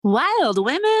Wild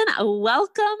women,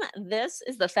 welcome. This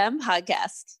is the Femme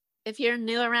Podcast. If you're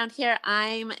new around here,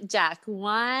 I'm Jack,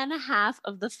 one half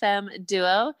of the Femme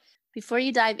duo. Before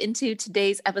you dive into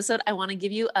today's episode, I want to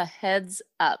give you a heads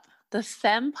up. The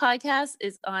Femme Podcast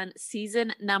is on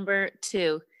season number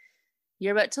 2.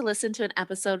 You're about to listen to an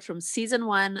episode from season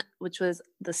 1, which was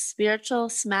the Spiritual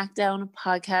Smackdown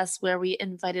podcast, where we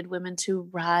invited women to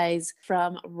rise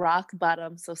from rock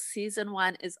bottom. So season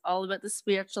 1 is all about the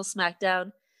spiritual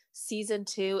smackdown. Season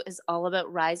 2 is all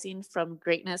about rising from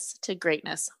greatness to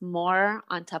greatness. More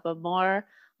on top of more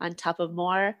on top of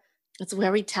more. It's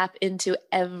where we tap into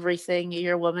everything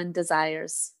your woman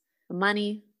desires. The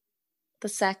money, the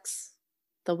sex,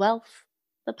 the wealth,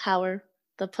 the power,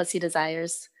 the pussy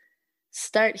desires.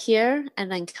 Start here and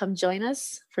then come join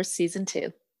us for season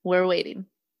 2. We're waiting.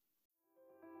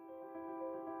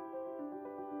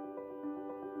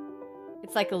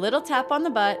 It's like a little tap on the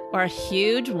butt or a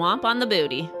huge womp on the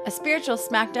booty. A spiritual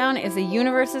smackdown is the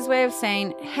universe's way of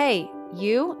saying, hey,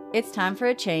 you, it's time for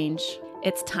a change.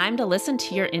 It's time to listen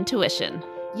to your intuition.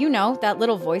 You know, that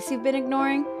little voice you've been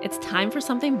ignoring? It's time for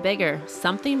something bigger,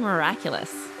 something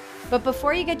miraculous. But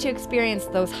before you get to experience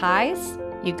those highs,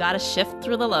 you gotta shift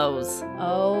through the lows.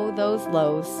 Oh, those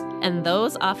lows. And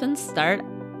those often start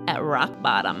at rock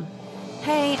bottom.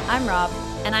 Hey, I'm Rob.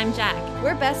 And I'm Jack.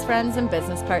 We're best friends and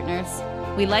business partners.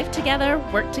 We life together,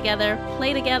 work together,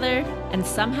 play together, and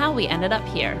somehow we ended up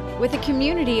here. With a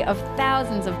community of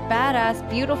thousands of badass,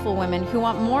 beautiful women who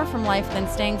want more from life than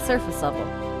staying surface level.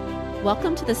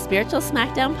 Welcome to the Spiritual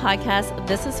Smackdown podcast.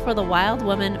 This is for the wild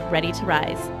woman ready to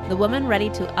rise. The woman ready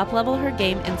to up-level her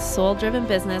game in soul-driven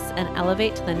business and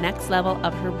elevate to the next level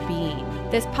of her being.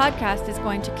 This podcast is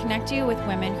going to connect you with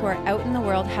women who are out in the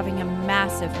world having a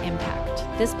massive impact.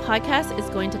 This podcast is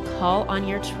going to call on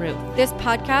your truth. This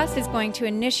podcast is going to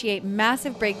initiate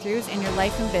massive breakthroughs in your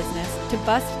life and business to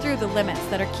bust through the limits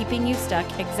that are keeping you stuck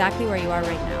exactly where you are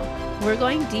right now. We're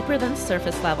going deeper than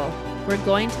surface level. We're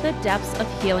going to the depths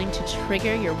of healing to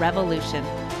trigger your revolution.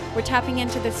 We're tapping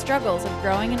into the struggles of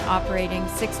growing and operating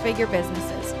six-figure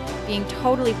businesses, being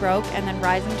totally broke and then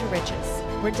rising to riches.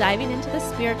 We're diving into the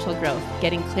spiritual growth,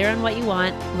 getting clear on what you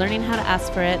want, learning how to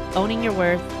ask for it, owning your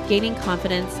worth, gaining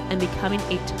confidence, and becoming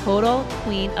a total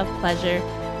queen of pleasure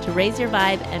to raise your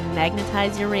vibe and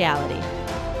magnetize your reality.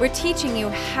 We're teaching you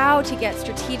how to get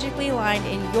strategically aligned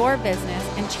in your business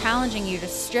and challenging you to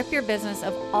strip your business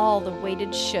of all the weighted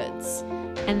shoulds.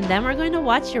 And then we're going to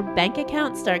watch your bank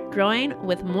account start growing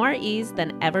with more ease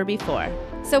than ever before.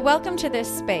 So welcome to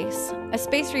this space, a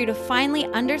space for you to finally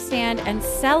understand and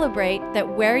celebrate that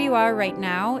where you are right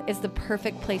now is the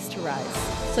perfect place to rise.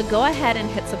 So go ahead and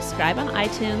hit subscribe on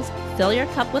iTunes, fill your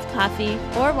cup with coffee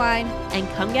or wine, and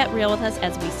come get real with us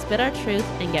as we spit our truth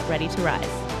and get ready to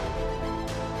rise.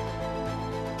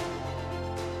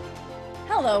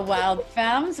 Hello, wild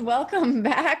femmes. Welcome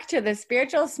back to the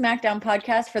Spiritual Smackdown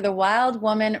podcast for the wild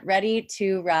woman ready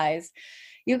to rise.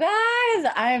 You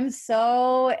guys, I'm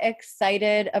so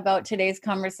excited about today's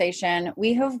conversation.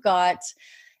 We have got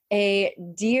a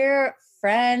dear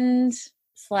friend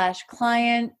 /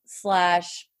 client /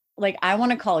 like I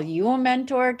want to call you a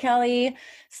mentor, Kelly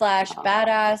 /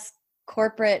 badass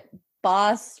corporate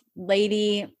boss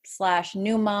lady /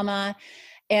 new mama.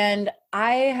 And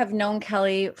I have known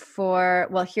Kelly for,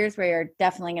 well, here's where you're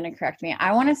definitely going to correct me.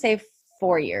 I want to say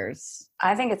 4 years.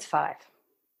 I think it's 5.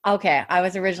 Okay. I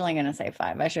was originally going to say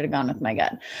 5. I should have gone with my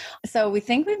gut. So we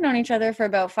think we've known each other for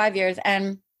about 5 years.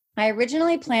 And I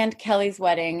originally planned Kelly's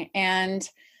wedding. And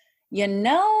you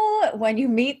know, when you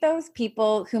meet those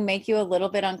people who make you a little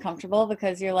bit uncomfortable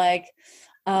because you're like,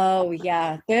 oh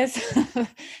yeah, you're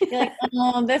like,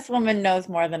 oh, this woman knows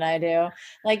more than I do.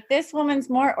 Like this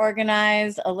woman's more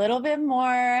organized, a little bit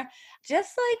more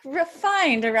just like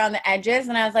refined around the edges.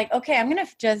 And I was like, okay, I'm going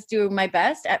to just do my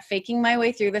best at faking my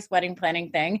way through this wedding planning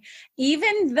thing,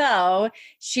 even though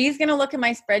she's going to look at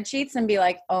my spreadsheets and be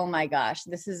like, oh my gosh,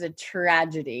 this is a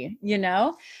tragedy, you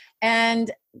know? And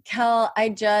Kel, I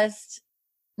just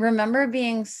remember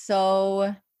being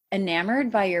so enamored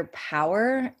by your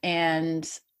power and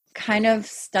kind of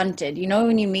stunted. You know,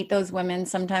 when you meet those women,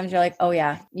 sometimes you're like, oh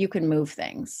yeah, you can move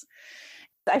things.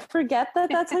 I forget that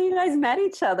that's how you guys met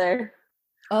each other.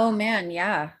 Oh man,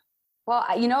 yeah. Well,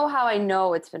 you know how I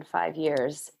know it's been 5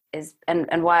 years is,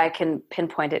 and why I can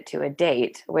pinpoint it to a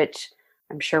date, which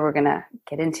I'm sure we're going to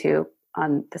get into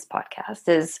on this podcast,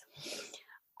 is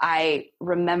I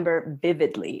remember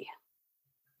vividly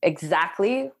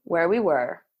exactly where we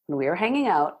were when we were hanging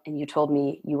out and you told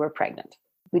me you were pregnant.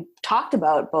 We talked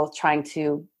about both trying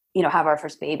to, have our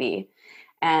first baby.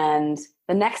 And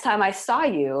the next time I saw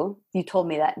you, you told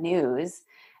me that news.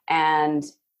 And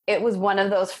it was one of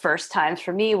those first times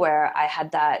for me where I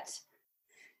had that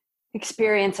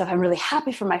experience of I'm really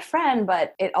happy for my friend,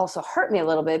 but it also hurt me a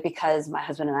little bit because my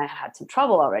husband and I had some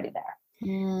trouble already there.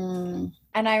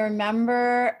 And I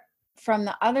remember from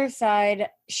the other side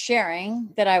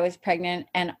sharing that I was pregnant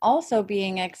and also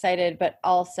being excited, but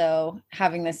also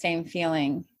having the same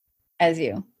feeling as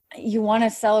you. You want to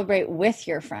celebrate with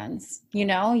your friends, you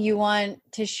know, you want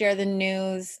to share the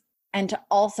news and to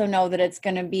also know that it's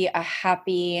going to be a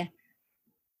happy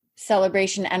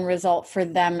celebration and result for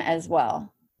them as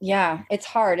well. Yeah, it's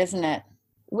hard, isn't it?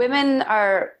 Women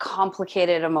are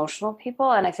complicated emotional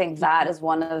people. And I think that is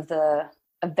one of the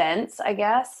events, I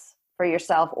guess, for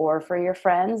yourself or for your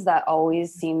friends that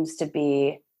always seems to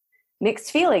be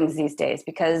mixed feelings these days,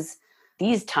 because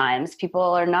these times people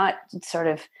are not sort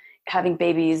of having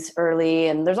babies early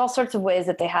and there's all sorts of ways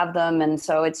that they have them. And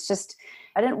so it's just,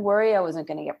 I didn't worry I wasn't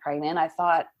going to get pregnant. I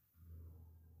thought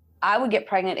I would get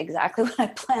pregnant exactly when I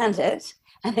planned it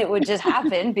and it would just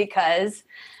happen because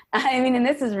I mean, and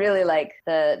this is really like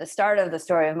the start of the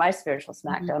story of my spiritual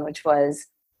smackdown, which was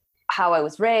how I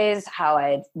was raised, how I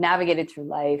had navigated through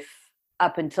life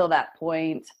up until that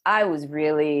point. I was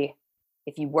really,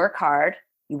 if you work hard,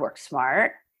 you work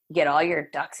smart, you get all your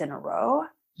ducks in a row,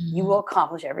 you will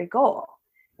accomplish every goal.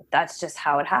 That's just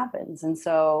how it happens. And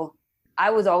so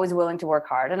I was always willing to work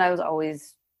hard, and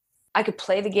I could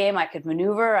play the game, I could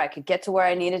maneuver, I could get to where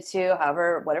I needed to,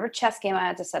 however, whatever chess game I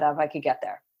had to set up, I could get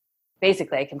there.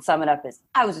 Basically, I can sum it up as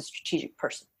I was a strategic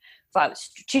person. If I was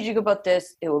strategic about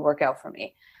this, it would work out for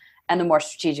me. And the more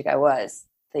strategic I was,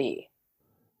 the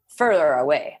further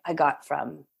away I got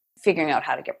from figuring out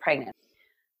how to get pregnant.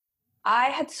 I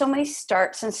had so many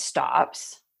starts and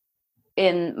stops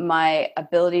in my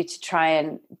ability to try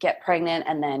and get pregnant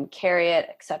and then carry it,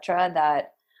 etc.,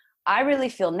 that I really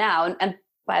feel now, and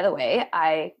by the way,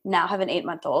 I now have an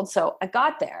 8-month-old, so I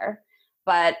got there.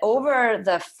 But over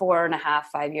the 4.5,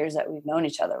 5 years that we've known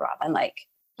each other, Robin, like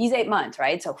he's 8 months,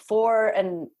 right? So 4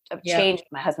 and a change,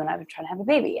 my husband and I have been trying to have a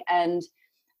baby. And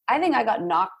I think I got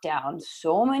knocked down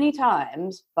so many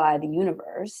times by the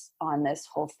universe on this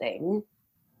whole thing.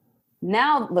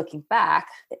 Now looking back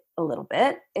a little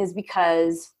bit is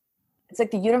because it's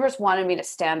like the universe wanted me to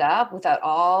stand up without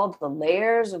all the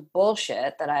layers of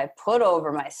bullshit that I put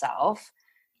over myself,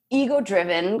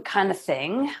 ego-driven kind of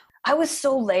thing. I was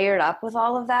so layered up with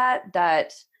all of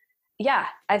that, yeah,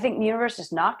 I think the universe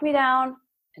just knocked me down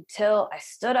until I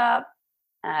stood up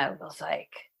and I was like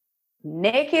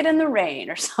naked in the rain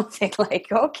or something,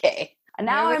 like, okay,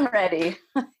 now I'm ready.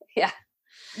 Yeah.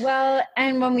 Well,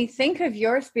 and when we think of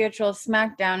your spiritual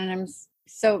smackdown, and I'm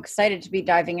so excited to be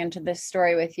diving into this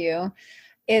story with you,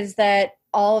 is that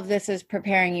all of this is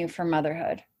preparing you for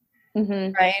motherhood,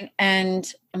 right?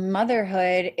 And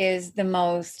motherhood is the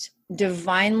most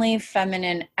divinely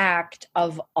feminine act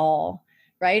of all,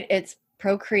 right? It's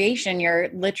procreation. You're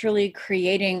literally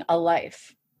creating a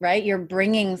life, right? You're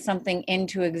bringing something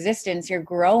into existence. You're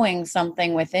growing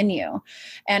something within you.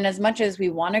 And as much as we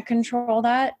want to control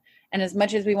that, and as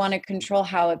much as we want to control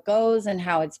how it goes and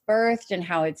how it's birthed and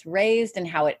how it's raised and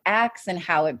how it acts and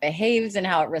how it behaves and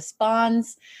how it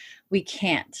responds, we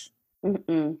can't.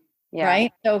 Yeah.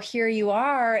 Right? So here you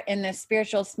are in this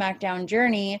spiritual smackdown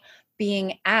journey,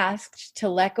 being asked to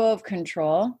let go of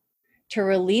control, to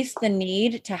release the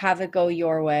need to have it go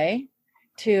your way,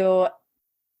 to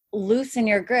loosen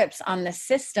your grips on the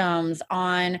systems,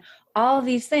 on all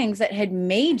these things that had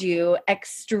made you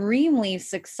extremely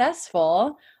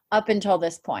successful up until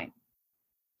this point.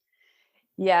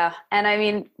 Yeah. And I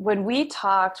mean, when we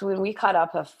caught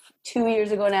up 2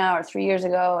 years ago now or 3 years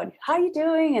ago, and how are you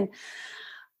doing? And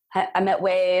I met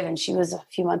Wave and she was a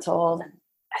few months old. And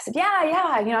I said,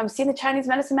 yeah. You know, I'm seeing the Chinese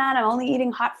medicine man. I'm only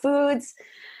eating hot foods.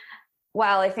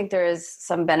 While I think there is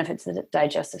some benefit to the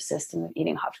digestive system of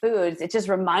eating hot foods, it just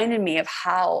reminded me of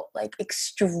how like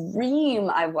extreme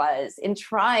I was in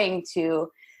trying to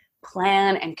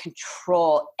plan and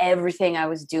control everything I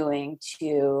was doing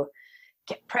to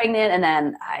get pregnant. And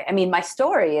then, I mean, my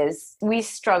story is we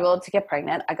struggled to get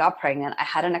pregnant. I got pregnant. I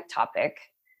had an ectopic,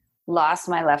 lost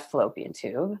my left fallopian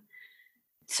tube.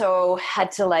 So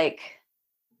had to like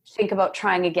think about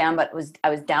trying again, but I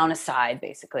was down a side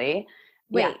basically.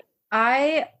 Wait, yeah.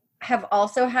 I have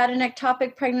also had an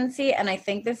ectopic pregnancy, and I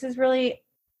think this is really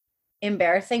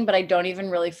embarrassing, but I don't even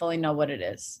really fully know what it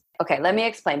is. Okay, let me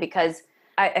explain, because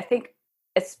I think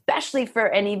especially for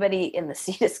anybody in the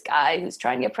sea to sky who's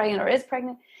trying to get pregnant or is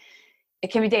pregnant,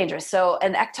 it can be dangerous. So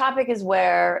an ectopic is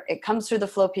where it comes through the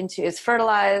fallopian tube, it's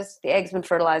fertilized, the egg's been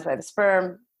fertilized by the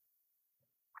sperm,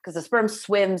 because the sperm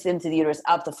swims into the uterus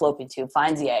up the fallopian tube,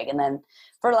 finds the egg, and then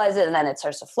fertilizes it, and then it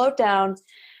starts to float down.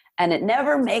 and it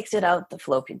never makes it out the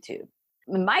fallopian tube.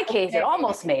 In my case, it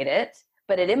almost made it,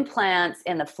 but it implants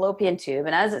in the fallopian tube.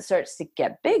 And as it starts to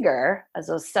get bigger, as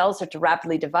those cells start to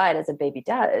rapidly divide, as a baby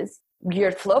does,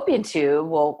 your fallopian tube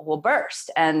will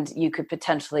burst, and you could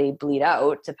potentially bleed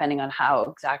out depending on how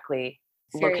exactly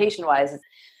location wise.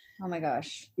 Oh my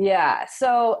gosh. Yeah.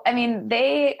 So, I mean,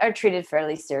 they are treated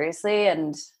fairly seriously.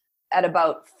 And at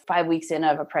about 5 weeks in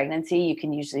of a pregnancy, you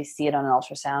can usually see it on an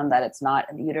ultrasound that it's not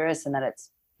in the uterus and that it's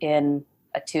in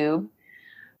a tube.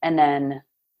 And then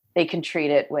they can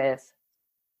treat it with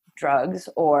drugs,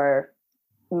 or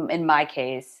in my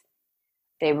case,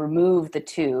 they remove the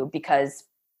tube, because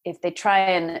if they try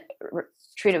and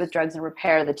treat it with drugs and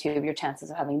repair the tube, your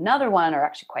chances of having another one are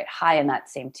actually quite high in that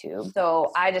same tube.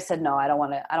 So I just said, no, I don't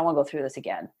want to go through this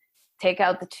again. Take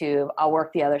out the tube. I'll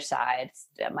work the other side.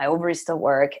 My ovaries still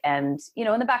work. And, you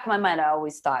know, in the back of my mind, I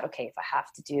always thought, okay, if I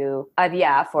have to do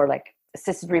IVF or like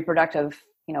assisted reproductive,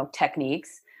 you know,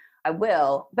 techniques, I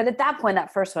will. But at that point,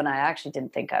 that first one, I actually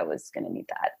didn't think I was going to need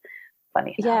that.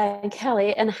 Funny enough. Yeah,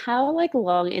 Kelly, and how like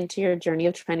long into your journey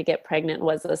of trying to get pregnant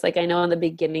was this? Like, I know in the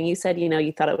beginning you said, you know,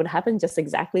 you thought it would happen just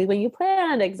exactly when you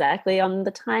planned, exactly on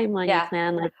the timeline you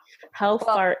planned. Like, how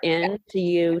far into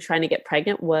you trying to get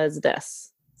pregnant was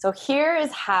this? So here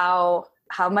is how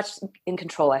much in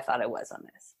control I thought I was on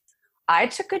this. I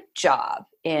took a job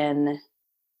in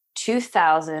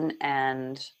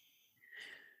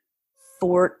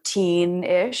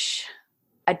 2014-ish,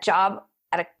 a job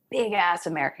at a big ass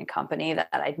American company that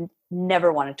I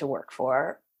never wanted to work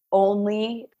for,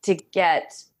 only to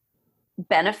get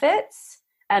benefits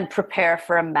and prepare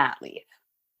for a mat leave.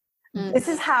 Mm-hmm. This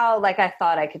is how like I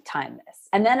thought I could time this.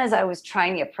 And then as I was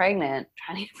trying to get pregnant,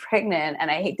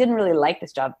 and I didn't really like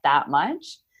this job that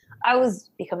much, I was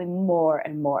becoming more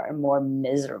and more and more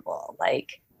miserable.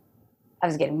 Like I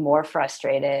was getting more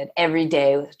frustrated every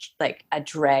day, was like a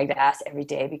dragged ass every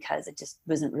day, because it just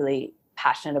wasn't really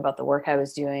passionate about the work I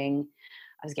was doing.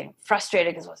 I was getting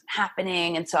frustrated because it wasn't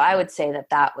happening. And so I would say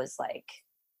that was like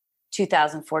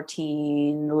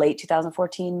 2014, late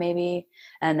 2014 maybe.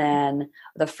 And then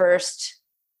the first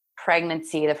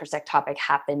pregnancy, the first ectopic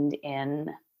happened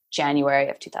in January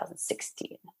of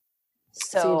 2016.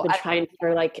 So you've been trying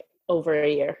for like over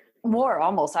a year. More,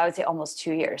 almost. I would say almost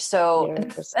 2 years. So,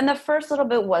 and the first little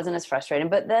bit wasn't as frustrating,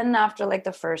 but then after like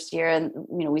the first year, and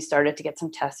you know, we started to get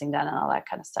some testing done and all that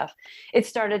kind of stuff, it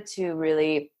started to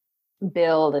really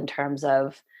build in terms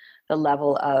of the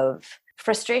level of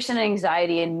frustration and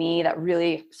anxiety in me that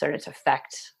really started to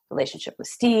affect relationship with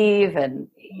Steve, and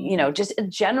you know, just in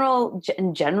general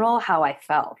how I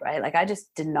felt, right? Like I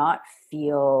just did not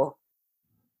feel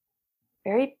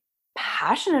very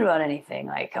passionate about anything.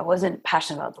 Like I wasn't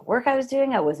passionate about the work I was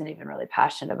doing. I wasn't even really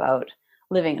passionate about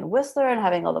living in Whistler and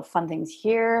having all the fun things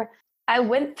here. I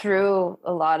went through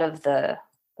a lot of the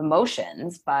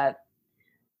emotions, but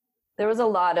there was a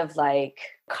lot of like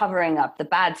covering up the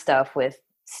bad stuff with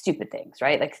stupid things,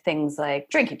 right? Like things like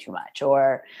drinking too much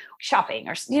or shopping,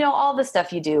 or, you know, all the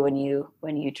stuff you do when you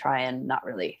try and not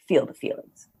really feel the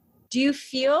feelings. Do you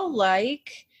feel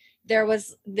like there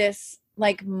was this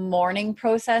like mourning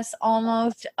process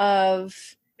almost of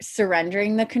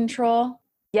surrendering the control?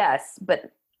 Yes,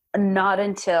 but not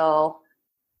until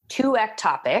 2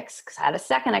 ectopics, because I had a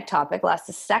second ectopic, lost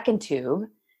a second tube,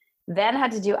 then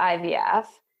had to do IVF.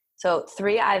 So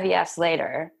 3 IVFs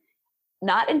later,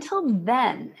 not until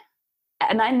then.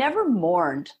 And I never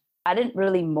mourned. I didn't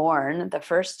really mourn the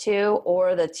first 2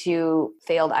 or the 2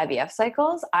 failed IVF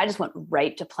cycles. I just went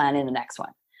right to planning the next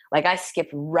one. Like I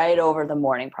skipped right over the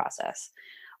mourning process.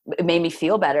 It made me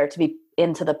feel better to be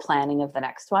into the planning of the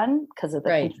next one because of the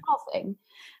control thing.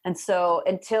 And so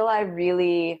until I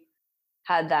really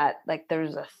had that, like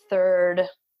there's a third,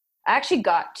 I actually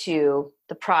got to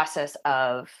the process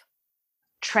of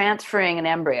transferring an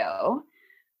embryo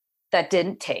that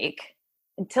didn't take.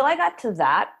 Until I got to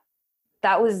that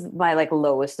was my like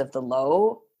lowest of the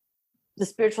low. The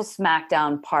spiritual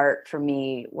smackdown part for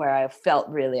me where I felt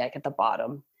really like at the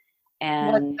bottom.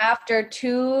 And after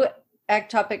 2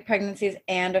 ectopic pregnancies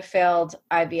and a failed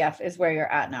IVF is where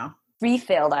you're at now. 3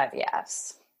 failed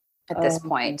IVFs at this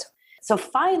point. So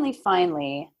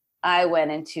finally, I went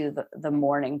into the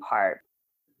mourning part.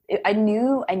 I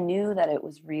knew that it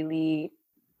was really,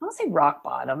 I don't say rock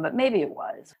bottom, but maybe it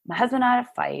was. My husband and I had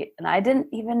a fight, and I didn't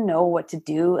even know what to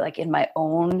do, like in my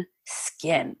own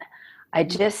skin. I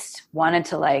just wanted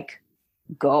to like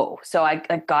go. So I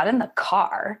got in the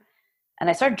car and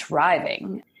I started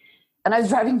driving, and I was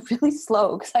driving really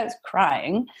slow because I was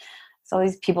crying. So all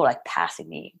these people like passing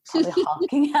me, probably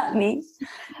honking at me.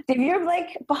 If you're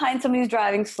like behind somebody who's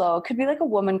driving slow, it could be like a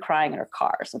woman crying in her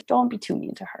car. So don't be too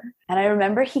mean to her. And I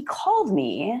remember he called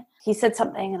me, he said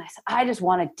something and I said, I just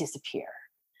want to disappear.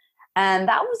 And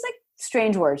that was like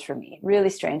strange words for me, really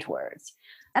strange words.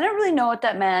 I didn't really know what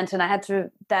that meant. And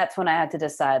that's when I had to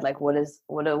decide, like, what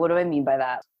do I mean by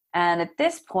that? And at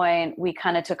this point, we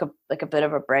kind of took a bit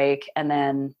of a break. And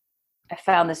then I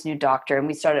found this new doctor and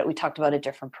we talked about a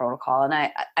different protocol.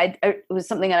 And it was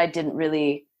something that I didn't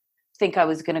really think I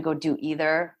was going to go do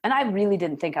either. And I really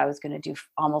didn't think I was going to do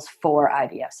almost 4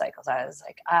 IVF cycles. I was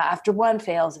like, after one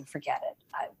fails and forget it,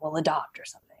 I will adopt or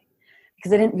something.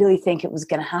 Because I didn't really think it was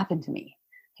going to happen to me.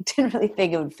 I didn't really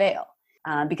think it would fail.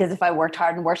 Because if I worked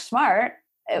hard and worked smart,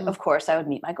 of course I would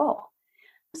meet my goal.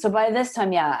 So by this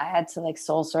time, I had to like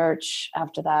soul search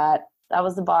after that. That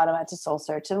was the bottom. I had to soul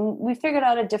search. And we figured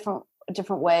out a different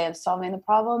way of solving the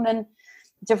problem, and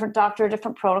different doctor,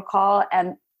 different protocol,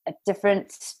 and a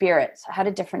different spirit. I had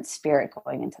a different spirit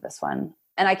going into this one.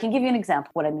 And I can give you an example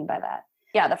of what I mean by that.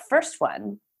 Yeah, the first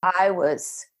one, I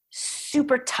was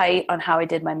super tight on how I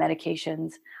did my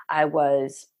medications. I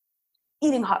was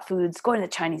eating hot foods, going to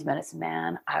the Chinese medicine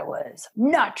man. I was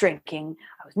not drinking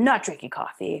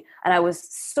coffee. And I was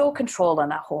so controlled on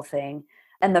that whole thing.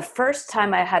 And the first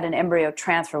time I had an embryo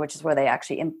transfer, which is where they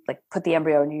actually put the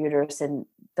embryo in your uterus, and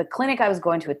the clinic I was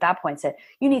going to at that point said,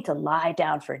 you need to lie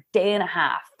down for a day and a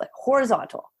half, like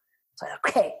horizontal. So I thought,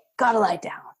 okay, gotta lie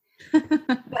down.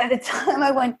 By the time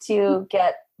I went to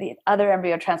get the other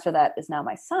embryo transfer that is now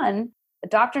my son, a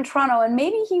doctor in Toronto, and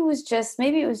maybe it was just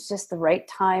the right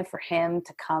time for him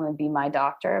to come and be my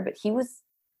doctor, but he was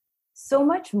so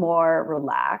much more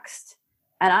relaxed.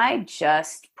 And I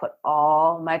just put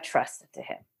all my trust into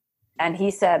him. And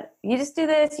he said, you just do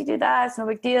this, you do that, it's no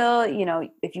big deal. You know,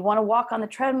 if you want to walk on the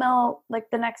treadmill like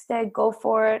the next day, go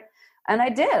for it. And I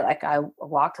did. Like I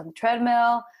walked on the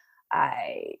treadmill,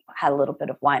 I had a little bit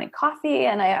of wine and coffee,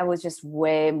 and I was just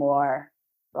way more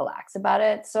relaxed about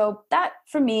it. So that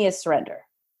for me is surrender.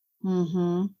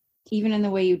 Mm-hmm. Even in the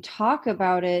way you talk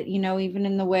about it, you know, even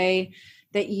in the way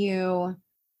that you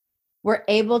were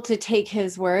able to take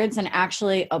his words and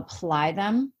actually apply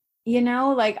them, you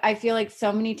know, like I feel like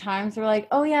so many times we're like,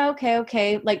 oh yeah,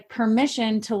 okay. Like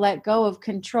permission to let go of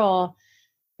control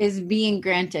is being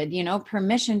granted, you know,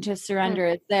 permission to surrender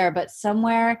is there, but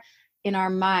somewhere in our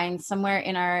mind, somewhere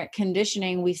in our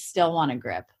conditioning, we still want to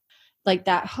grip. Like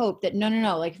that hope that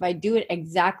no, like if I do it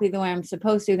exactly the way I'm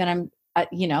supposed to, then I'm,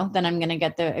 then I'm going to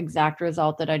get the exact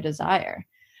result that I desire.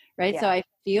 Right. Yeah. So I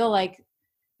feel like,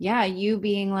 you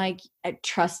being like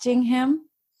trusting him,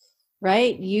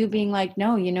 right? You being like,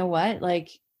 no, you know what? Like,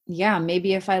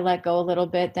 maybe if I let go a little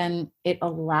bit, then it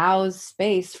allows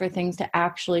space for things to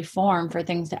actually form, for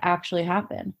things to actually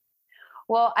happen.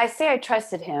 Well, I say I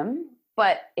trusted him,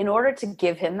 but in order to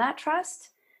give him that trust,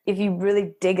 if you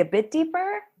really dig a bit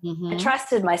deeper, I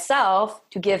trusted myself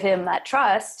to give him that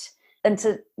trust and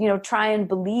to, try and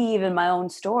believe in my own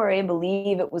story and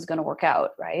believe it was going to work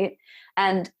out. Right.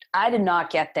 And I did not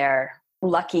get there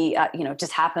lucky.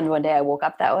 Just happened one day. I woke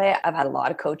up that way. I've had a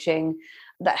lot of coaching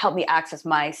that helped me access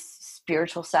my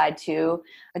spiritual side too.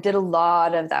 I did a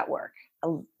lot of that work,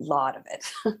 a lot of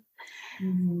it.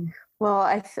 Well,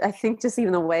 I think just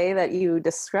even the way that you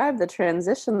described the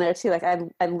transition there too, like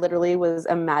I literally was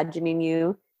imagining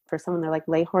you for someone that like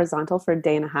lay horizontal for a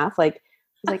day and a half. Like,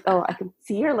 I was like, oh, I can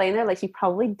see her laying there. Like she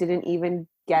probably didn't even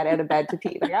get out of bed to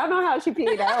pee. Like I don't know how she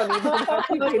peed. I don't even know how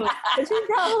she peed. But she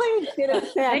probably didn't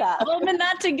stand up. Woman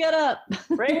not to get up.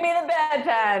 Bring me the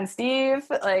bedpan, Steve.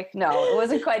 Like, no, it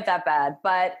wasn't quite that bad.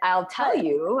 But I'll tell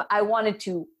you, I wanted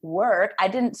to work. I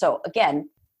didn't. So again,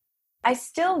 I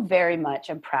still very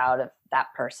much am proud of that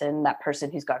person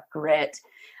who's got grit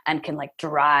and can like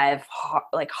drive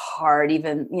hard,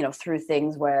 even, through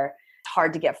things where it's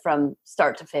hard to get from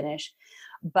start to finish.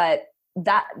 But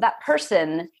that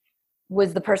person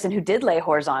was the person who did lay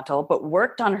horizontal, but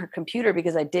worked on her computer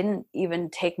because I didn't even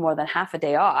take more than half a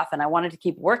day off. And I wanted to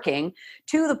keep working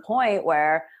to the point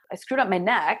where I screwed up my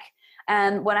neck.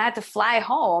 And when I had to fly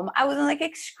home, I was in like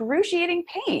excruciating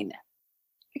pain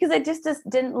because I just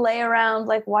didn't lay around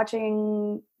like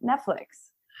watching Netflix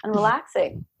and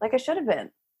relaxing like I should have been.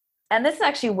 And this is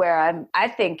actually where I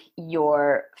think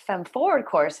your Femme Forward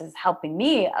course is helping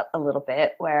me a little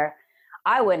bit, where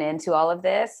I went into all of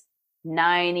this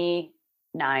 99%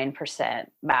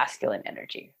 masculine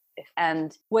energy.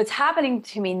 And what's happening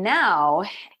to me now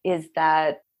is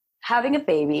that having a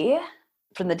baby,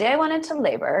 from the day I went into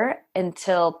labor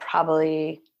until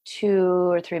probably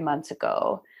 2 or 3 months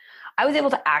ago, I was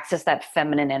able to access that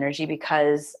feminine energy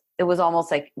because it was almost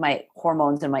like my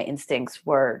hormones and my instincts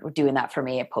were doing that for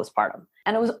me at postpartum.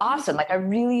 And it was awesome. Like I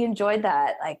really enjoyed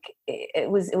that. Like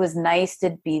it was nice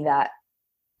to be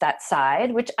that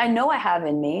side, which I know I have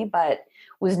in me, but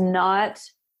was not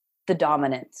the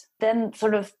dominant. Then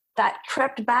sort of that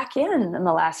crept back in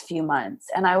the last few months.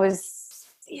 And I was,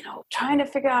 trying to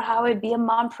figure out how I'd be a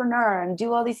mompreneur and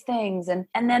do all these things. And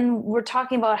then we're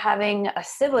talking about having a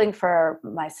sibling for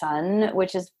my son,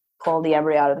 which is pull the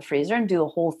embryo out of the freezer and do the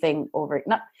whole thing over,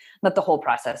 not the whole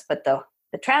process, but the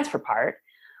transfer part,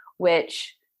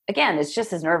 which again, is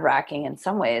just as nerve wracking in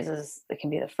some ways as it can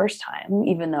be the first time,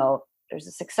 even though there's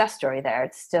a success story there.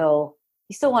 It's still,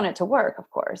 you still want it to work, of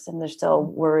course. And there's still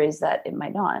worries that it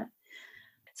might not.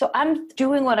 So I'm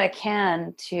doing what I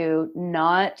can to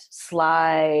not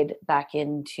slide back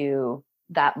into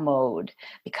that mode,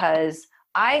 because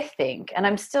I think, and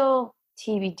I'm still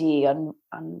TBD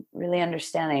on really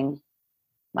understanding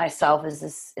myself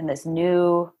as in this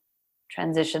new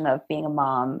transition of being a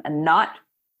mom and not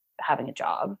having a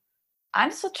job.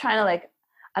 I'm still trying to like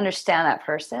understand that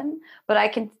person, but I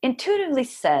can intuitively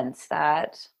sense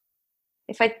that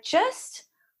if I just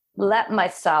let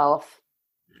myself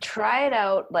try it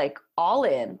out, like all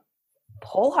in,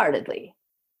 wholeheartedly,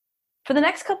 for the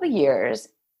next couple of years,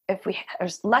 if we are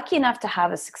lucky enough to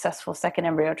have a successful second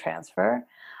embryo transfer,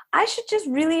 I should just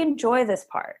really enjoy this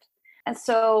part. And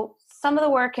so some of the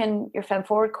work in your Femme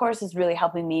Forward course is really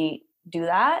helping me do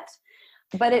that.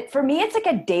 But for me, it's like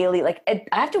a daily, like I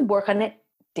have to work on it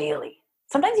daily,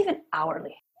 sometimes even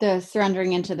hourly. The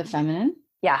surrendering into the feminine.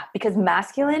 Yeah, because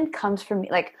masculine comes from me.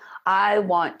 Like I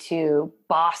want to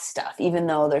boss stuff, even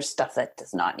though there's stuff that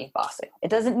does not need bossing. It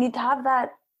doesn't need to have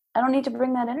that. I don't need to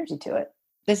bring that energy to it.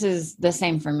 This is the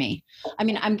same for me. I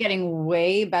mean, I'm getting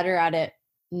way better at it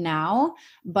now,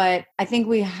 but I think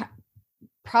we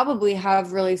probably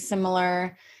have really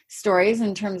similar stories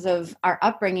in terms of our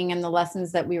upbringing and the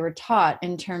lessons that we were taught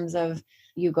in terms of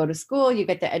you go to school, you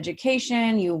get the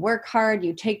education, you work hard,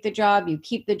 you take the job, you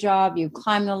keep the job, you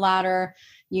climb the ladder,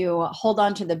 you hold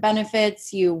on to the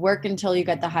benefits, you work until you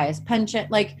get the highest pension.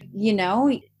 Like,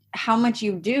 how much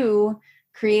you do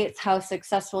creates how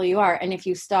successful you are. And if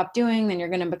you stop doing, then you're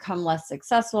going to become less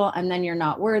successful, and then you're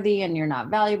not worthy and you're not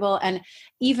valuable. And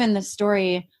even the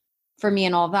story for me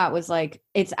and all of that was like,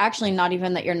 it's actually not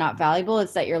even that you're not valuable,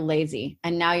 it's that you're lazy.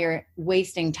 And now you're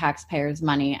wasting taxpayers'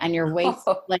 money and you're wasting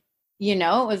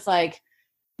it was like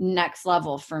next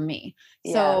level for me.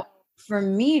 Yeah. So for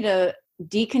me to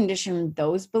decondition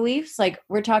those beliefs, like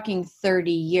we're talking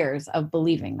 30 years of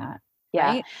believing that. Yeah.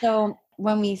 Right? So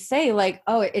when we say like,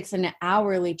 oh, it's an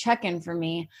hourly check-in for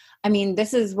me, I mean,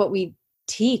 this is what we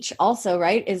teach also,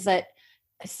 right? Is that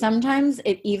sometimes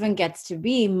it even gets to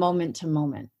be moment to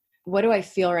moment. What do I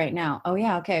feel right now? Oh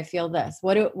yeah. Okay. I feel this.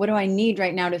 What do I need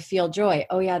right now to feel joy?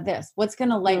 Oh yeah, this. What's going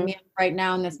to light me up right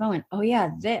now in this moment? Oh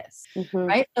yeah, this.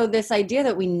 Right. So this idea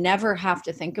that we never have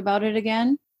to think about it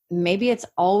again, maybe it's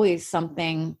always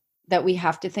something that we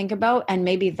have to think about. And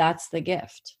maybe that's the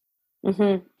gift.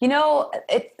 Mm-hmm.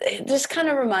 It just kind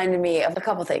of reminded me of a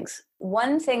couple things.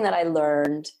 One thing that I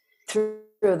learned through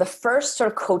the first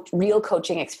sort of real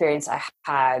coaching experience I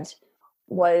had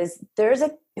was there's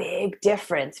a big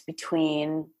difference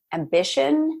between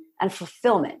ambition and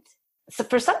fulfillment. So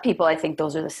for some people, I think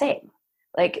those are the same.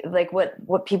 Like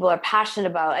what people are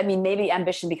passionate about. I mean, maybe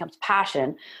ambition becomes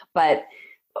passion, but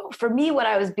for me, what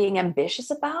I was being ambitious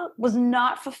about was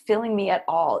not fulfilling me at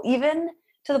all. Even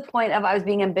to the point of I was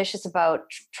being ambitious about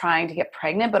trying to get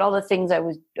pregnant, but all the things I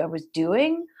was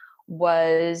doing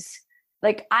was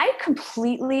like, I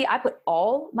put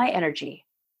all my energy,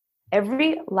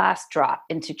 every last drop,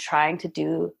 into trying to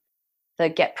do the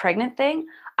get pregnant thing.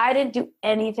 I didn't do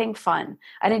anything fun.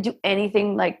 I didn't do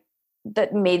anything like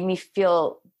that made me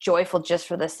feel joyful just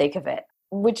for the sake of it,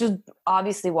 which is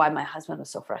obviously why my husband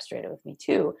was so frustrated with me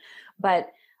too. But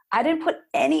I didn't put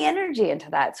any energy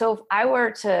into that. So if I were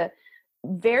to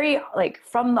very like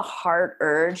from the heart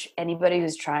urge anybody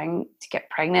who's trying to get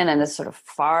pregnant and is sort of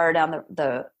far down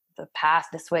the path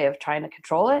this way of trying to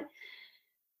control it,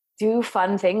 do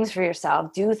fun things for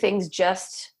yourself. Do things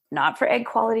just not for egg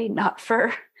quality, not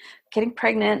for getting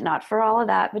pregnant, not for all of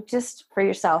that, but just for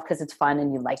yourself because it's fun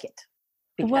and you like it.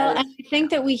 Well, and I think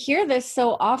that we hear this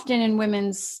so often in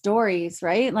women's stories,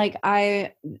 right? Like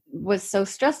I was so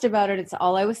stressed about it. It's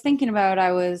all I was thinking about.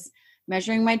 I was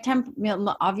measuring my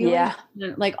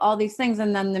ovulation, like all these things.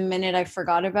 And then the minute I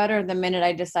forgot about it, or the minute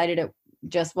I decided it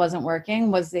just wasn't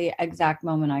working, was the exact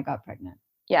moment I got pregnant.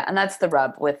 Yeah. And that's the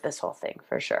rub with this whole thing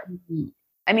for sure. Mm-hmm.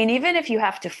 I mean, even if you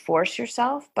have to force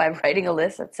yourself by writing a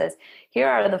list that says, here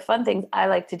are the fun things I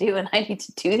like to do, and I need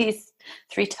to do these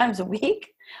 3 times a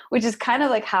week, which is kind of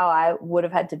like how I would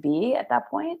have had to be at that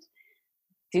point.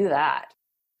 Do that.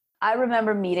 I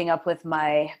remember meeting up with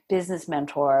my business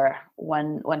mentor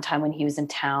one time when he was in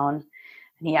town,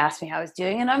 and he asked me how I was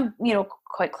doing. And I'm,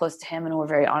 quite close to him, and we're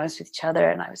very honest with each other.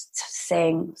 And I was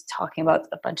talking about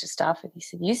a bunch of stuff. And he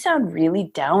said, "You sound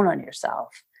really down on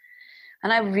yourself."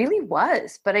 And I really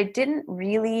was, but I didn't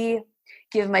really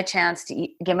give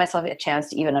myself a chance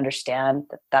to even understand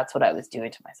that that's what I was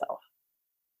doing to myself.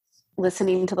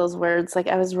 Listening to those words, like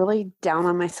I was really down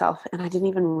on myself and I didn't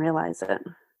even realize it.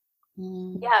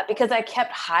 Yeah, because I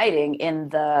kept hiding in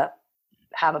the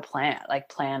have a plan, like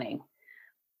planning.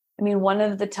 I mean, one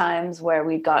of the times where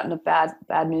we'd gotten a bad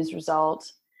news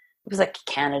result, it was like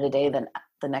Canada Day then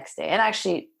the next day. And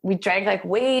actually we drank like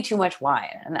way too much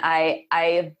wine. And I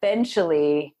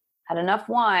eventually had enough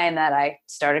wine that I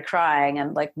started crying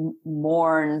and like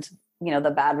mourned,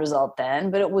 the bad result then,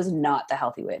 but it was not the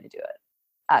healthy way to do it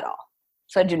at all.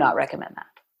 So I do not recommend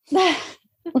that.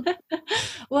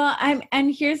 Well,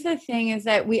 and here's the thing is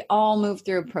that we all move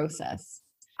through a process.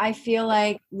 I feel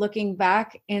like looking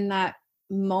back in that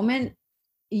moment,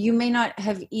 you may not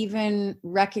have even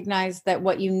recognized that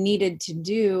what you needed to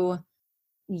do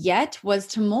yet was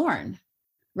to mourn,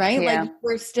 right? Yeah. Like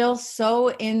we're still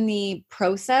so in the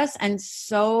process and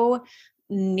so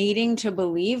needing to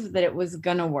believe that it was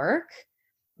going to work.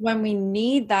 When we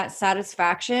need that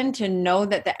satisfaction to know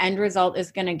that the end result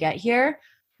is going to get here,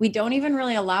 we don't even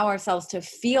really allow ourselves to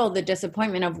feel the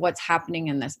disappointment of what's happening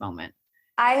in this moment.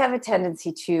 I have a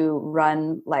tendency to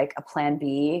run like a plan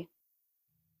B,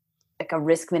 like a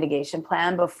risk mitigation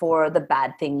plan before the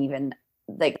bad thing, even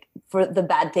like for the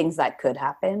bad things that could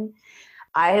happen.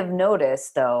 I have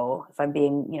noticed though, if I'm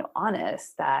being,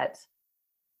 honest, that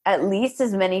at least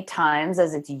as many times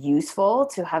as it's useful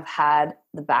to have had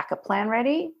the backup plan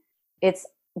ready, it's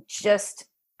just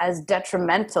as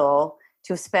detrimental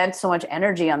to have spent so much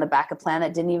energy on the backup plan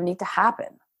that didn't even need to happen.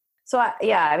 So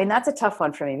that's a tough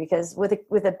one for me because with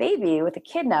a baby, with a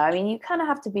kid now, you kind of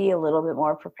have to be a little bit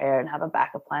more prepared and have a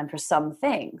backup plan for some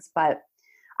things. But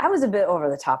I was a bit over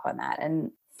the top on that.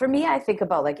 And for me, I think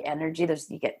about like energy.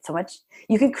 You get so much,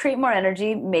 you can create more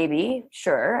energy, maybe,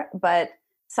 sure. But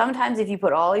sometimes if you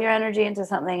put all your energy into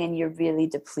something and you're really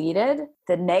depleted,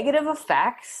 the negative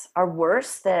effects are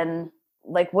worse than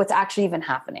like what's actually even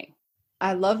happening.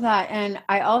 I love that. And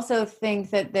I also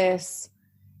think that this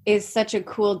is such a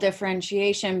cool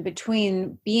differentiation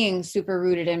between being super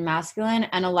rooted in masculine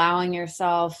and allowing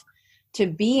yourself to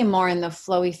be more in the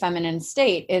flowy feminine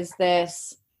state. Is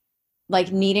this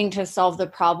like needing to solve the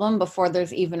problem before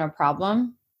there's even a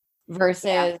problem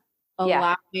versus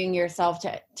allowing yourself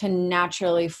to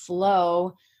naturally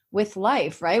flow with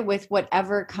life, right? With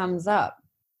whatever comes up.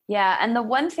 Yeah. And the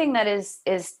one thing that is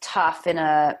tough in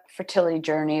a fertility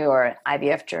journey or an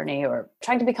IVF journey or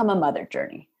trying to become a mother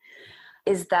journey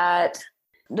is that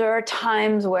there are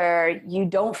times where you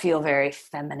don't feel very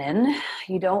feminine.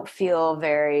 You don't feel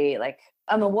very like,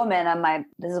 I'm a woman.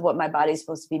 This is what my body's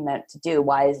supposed to be meant to do.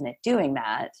 Why isn't it doing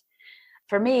that?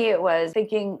 For me, it was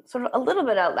thinking sort of a little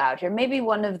bit out loud here. Maybe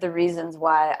one of the reasons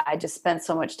why I just spent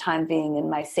so much time being in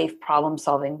my safe problem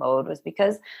solving mode was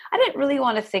because I didn't really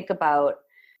want to think about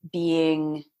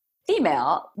being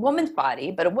female, woman's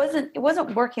body, but it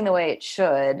wasn't working the way it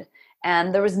should.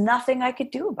 And there was nothing I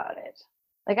could do about it.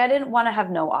 Like I didn't want to have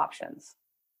no options.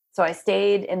 So I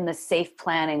stayed in the safe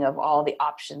planning of all the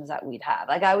options that we'd have.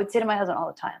 Like I would say to my husband all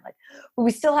the time, like, well,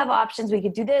 we still have options. We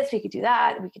could do this, we could do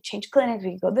that. We could change clinics.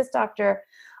 We could go to this doctor.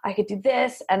 I could do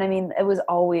that was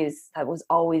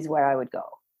always where I would go.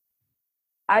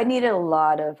 I needed a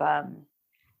lot of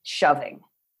shoving,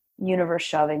 universe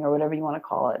shoving or whatever you want to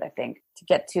call it, I think, to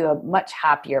get to a much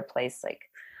happier place, like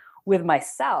with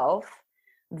myself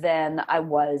than I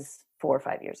was 4 or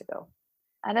 5 years ago.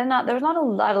 There was not a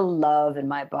lot of love in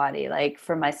my body, like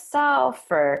for myself,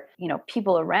 for,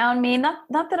 people around me. Not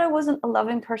that I wasn't a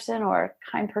loving person or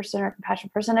a kind person or a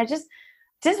compassionate person. I just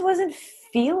wasn't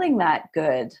feeling that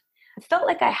good. I felt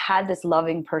like I had this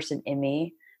loving person in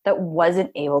me that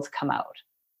wasn't able to come out.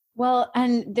 Well,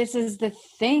 and this is the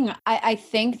thing. I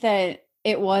think that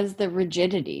it was the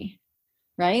rigidity,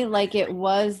 right? Like it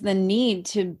was the need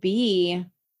to be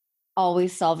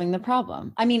always solving the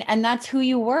problem. And that's who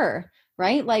you were.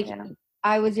 Right? Like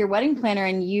I was your wedding planner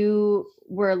and you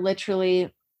were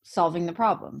literally solving the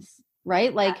problems,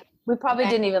 right? Like we probably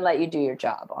didn't even let you do your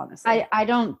job, honestly. I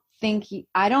don't think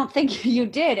you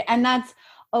did. And that's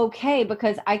okay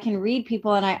because I can read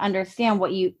people and I understand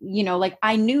what like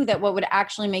I knew that what would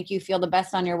actually make you feel the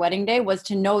best on your wedding day was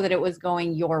to know that it was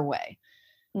going your way.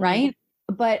 Right?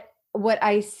 But what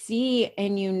I see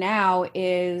in you now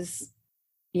is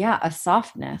a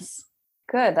softness.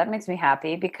 Good. That makes me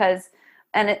happy because,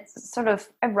 and it's sort of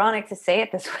ironic to say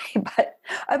it this way, but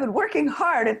I've been working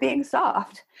hard at being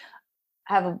soft.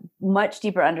 I have a much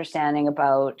deeper understanding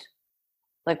about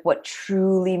like what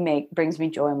truly brings me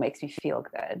joy and makes me feel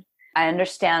good. I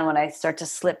understand when I start to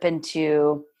slip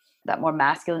into that more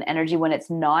masculine energy when it's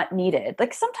not needed.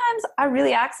 Like sometimes I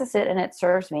really access it and it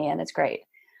serves me and it's great.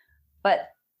 But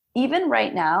even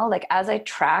right now, like as I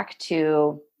track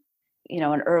to,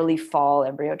 an early fall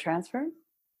embryo transfer,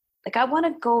 like I want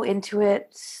to go into it.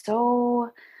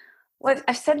 So what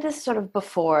I've said this sort of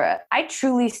before, I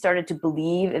truly started to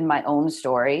believe in my own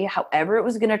story, however it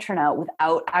was going to turn out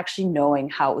without actually knowing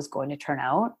how it was going to turn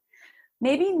out.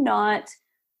 Maybe not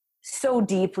so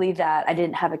deeply that I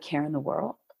didn't have a care in the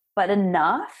world, but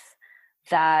enough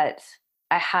that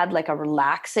I had like a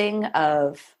relaxing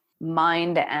of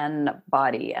mind and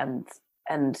body and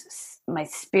my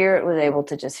spirit was able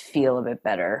to just feel a bit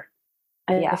better.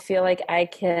 I feel like I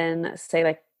can say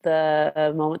like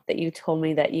the moment that you told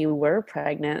me that you were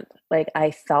pregnant, like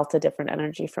I felt a different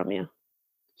energy from you.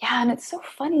 Yeah. And it's so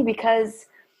funny because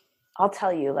I'll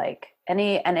tell you, like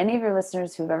any of your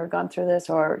listeners who've ever gone through this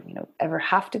or, ever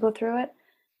have to go through it.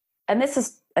 And this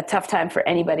is a tough time for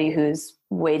anybody who's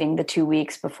waiting the 2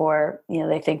 weeks before,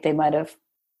 they think they might have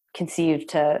conceived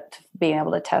to being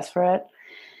able to test for it.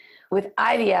 With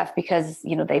IVF, because,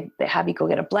 they have you go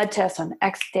get a blood test on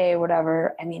X day or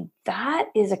whatever. I mean, that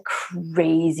is a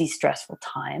crazy stressful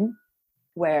time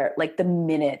where like the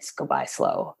minutes go by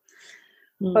slow.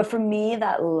 But for me,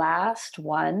 that last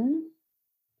one,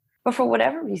 but for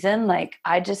whatever reason, like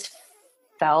I just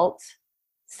felt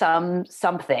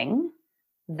something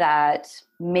that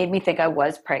made me think I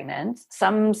was pregnant,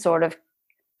 some sort of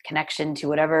connection to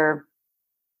whatever,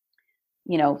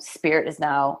 spirit is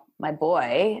now my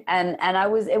boy. And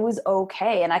it was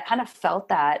okay. And I kind of felt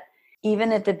that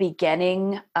even at the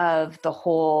beginning of the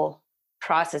whole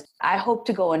process. I hope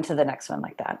to go into the next one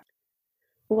like that.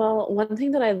 Well, one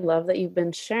thing that I love that you've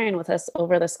been sharing with us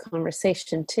over this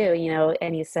conversation too,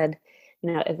 and you said,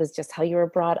 it was just how you were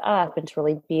brought up and to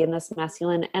really be in this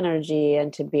masculine energy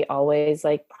and to be always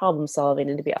like problem solving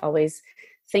and to be always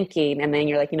thinking. And then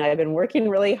you're like, I've been working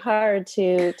really hard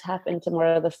to tap into more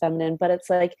of the feminine, but it's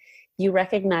like, you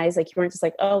recognize like you weren't just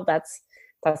like, oh, that's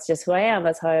just who I am.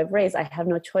 That's how I've raised. I have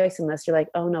no choice in this. You're like,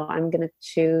 oh no, I'm going to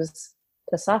choose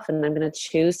to soften. I'm going to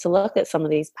choose to look at some of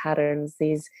these patterns,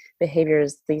 these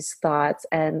behaviors, these thoughts,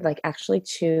 and like actually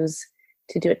choose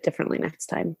to do it differently next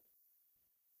time.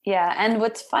 Yeah. And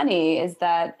what's funny is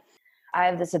that I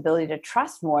have this ability to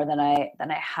trust more than I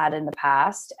had in the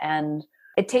past. And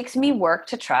it takes me work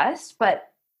to trust, but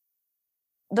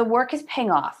the work is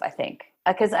paying off, I think,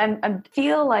 because I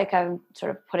feel like I'm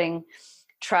sort of putting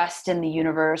trust in the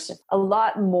universe a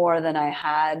lot more than I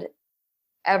had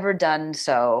ever done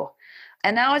so.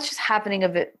 And now it's just happening a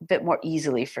bit more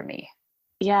easily for me.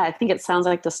 Yeah, I think it sounds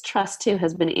like this trust too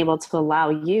has been able to allow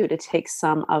you to take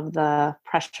some of the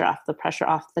pressure off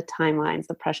the timelines,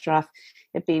 the pressure off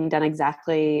it being done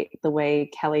exactly the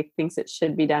way Kelly thinks it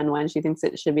should be done, when she thinks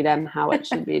it should be done, how it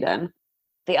should be done.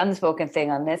 The unspoken thing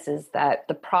on this is that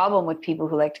the problem with people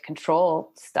who like to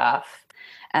control stuff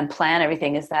and plan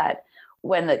everything is that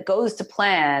when it goes to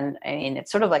plan, I mean,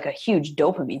 it's sort of like a huge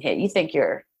dopamine hit. You think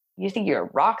you're a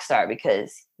rock star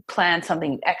because you planned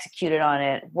something, you executed on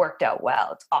it, worked out well.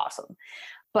 It's awesome.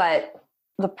 But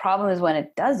the problem is when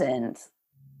it doesn't,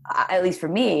 at least for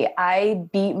me, I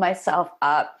beat myself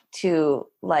up to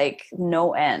like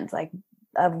no end. Like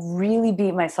I've really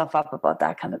beat myself up about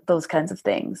those kinds of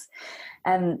things.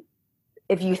 And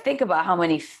if you think about how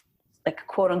many like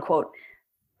quote unquote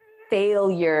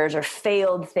failures or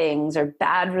failed things or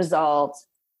bad results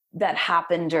that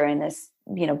happened during this,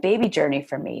 baby journey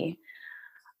for me,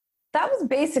 that was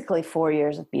basically 4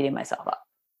 years of beating myself up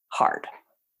hard.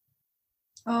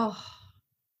 Oh,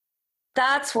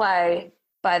 that's why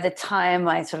by the time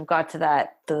I sort of got to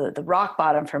that, the rock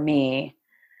bottom for me,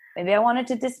 maybe I wanted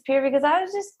to disappear because I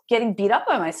was just getting beat up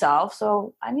by myself.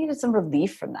 So I needed some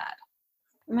relief from that.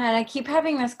 Man, I keep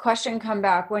having this question come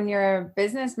back when your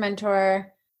business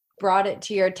mentor brought it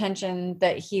to your attention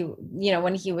that he,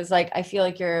 when he was like, I feel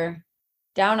like you're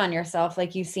down on yourself,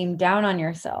 like you seem down on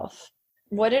yourself.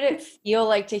 What did it feel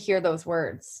like to hear those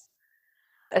words?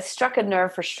 It struck a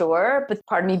nerve for sure, but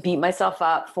part of me beat myself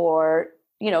up for,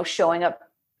 showing up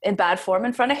in bad form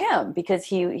in front of him because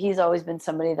he's always been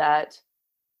somebody that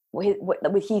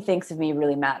what he thinks of me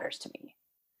really matters to me.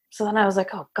 So then I was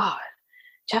like, oh God,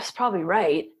 Jeff's probably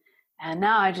right. And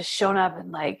now I just shown up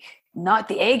and like not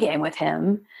the A game with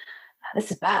him.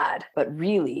 This is bad. But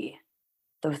really,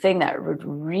 the thing that would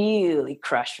really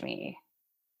crush me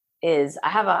is I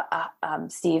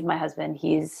have Steve, my husband,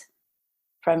 he's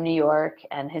from New York,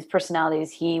 and his personality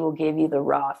is he will give you the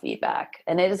raw feedback,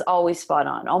 and it is always spot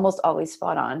on, almost always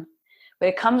spot on, but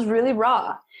it comes really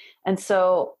raw. And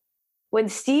so when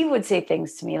Steve would say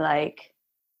things to me like,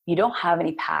 you don't have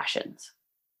any passions,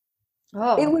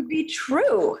 it would be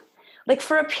true. Like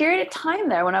for a period of time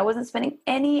there when I wasn't spending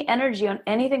any energy on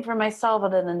anything for myself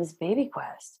other than this baby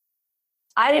quest,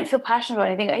 I didn't feel passionate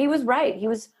about anything. He was right. He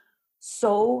was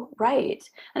so right.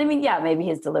 And I mean, yeah, maybe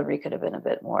his delivery could have been a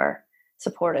bit more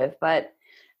supportive, but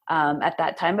at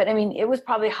that time, but I mean, it was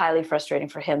probably highly frustrating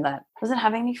for him that I wasn't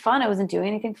having any fun. I wasn't doing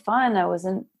anything fun. I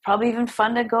wasn't probably even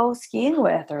fun to go skiing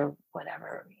with or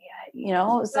whatever. Yeah, you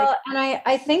know, it was and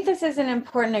I think this is an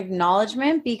important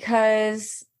acknowledgement,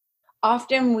 because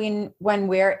often when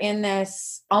we're in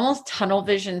this almost tunnel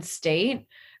vision state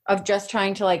of just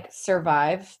trying to like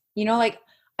survive, you know, like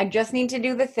I just need to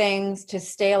do the things to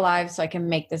stay alive so I can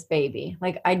make this baby.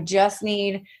 Like I just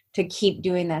need to keep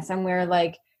doing this. And we're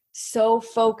like so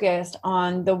focused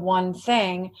on the one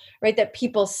thing, right, that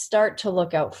people start to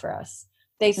look out for us.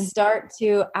 They start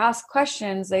to ask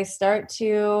questions. They start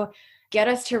to get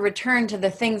us to return to the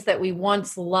things that we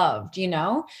once loved, you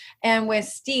know? And with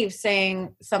Steve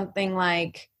saying something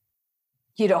like,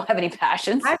 you don't have any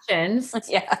passions.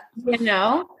 Yeah. You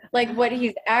know, like what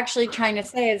he's actually trying to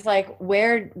say is like,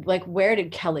 where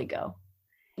did Kelly go?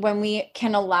 When we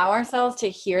can allow ourselves to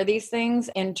hear these things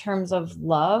in terms of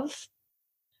love,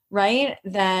 right?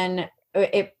 Then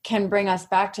it can bring us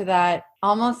back to that,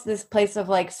 almost this place of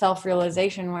like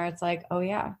self-realization where it's like, oh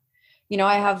yeah, you know,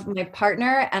 I have my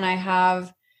partner and I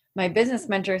have my business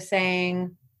mentor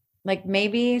saying like,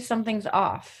 maybe something's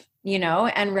off, you know,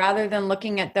 and rather than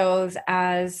looking at those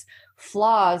as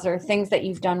flaws or things that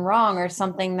you've done wrong or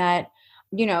something that,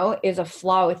 you know, is a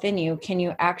flaw within you, can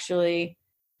you actually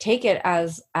take it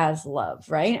as love,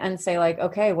 right? And say like,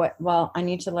 okay, I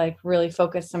need to like really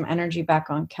focus some energy back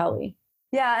on Kelly.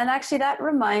 Yeah. And actually that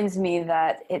reminds me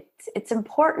that it's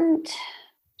important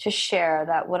to share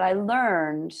that what I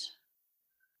learned,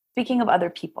 speaking of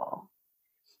other people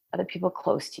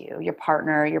close to you, your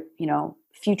partner, your, you know,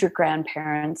 future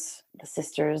grandparents, the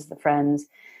sisters, the friends,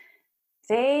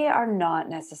 they are not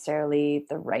necessarily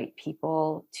the right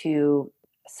people to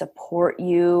support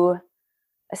you,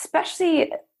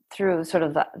 especially through sort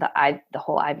of the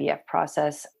whole IVF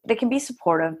process. They can be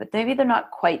supportive, but maybe they're not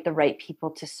quite the right people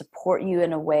to support you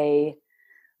in a way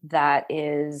that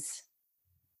is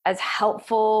as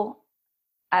helpful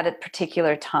at a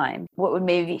particular time. What would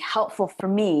maybe be helpful for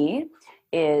me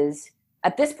is,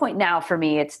 at this point now for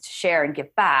me, it's to share and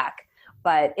give back,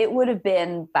 but it would have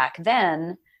been back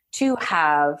then to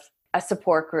have a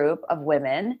support group of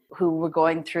women who were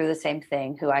going through the same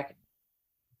thing, who I could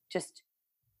just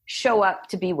show up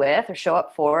to be with or show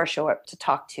up for or show up to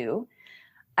talk to,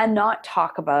 and not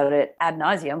talk about it ad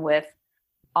nauseum with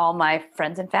all my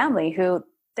friends and family who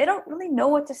they don't really know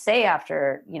what to say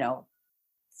after, you know,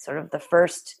 sort of the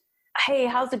first, hey,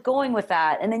 how's it going with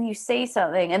that? And then you say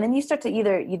something and then you start to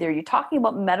either you're talking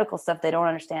about medical stuff they don't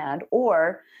understand,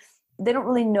 or they don't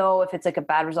really know if it's like a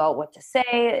bad result, what to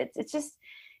say. It just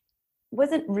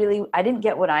wasn't really, I didn't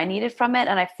get what I needed from it.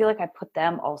 And I feel like I put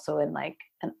them also in like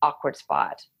an awkward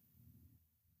spot.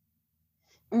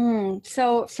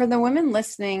 So for the women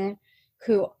listening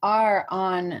who are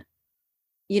on,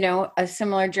 you know, a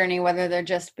similar journey, whether they're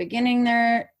just beginning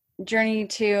their journey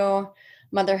to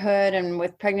motherhood and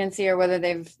with pregnancy, or whether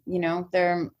they've, you know,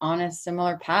 they're on a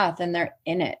similar path and they're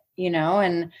in it, you know,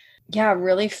 and yeah,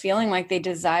 really feeling like they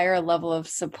desire a level of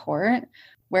support,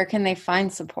 where can they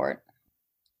find support?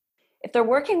 If they're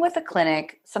working with a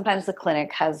clinic, sometimes the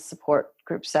clinic has support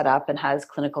groups set up and has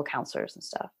clinical counselors and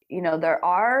stuff. You know, there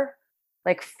are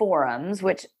like forums,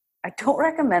 which I don't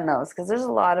recommend those because there's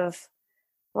a lot of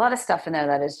stuff in there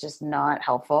that is just not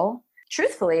helpful.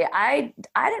 Truthfully, I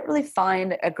didn't really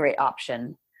find a great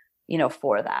option, you know,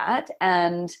 for that.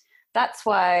 And that's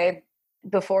why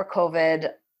before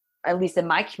COVID, at least in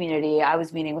my community, I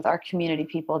was meeting with our community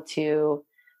people to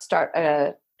start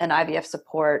an IVF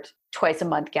support twice a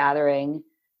month gathering.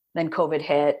 Then COVID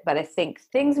hit, but I think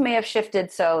things may have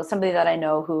shifted. So somebody that I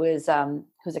know who's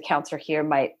a counselor here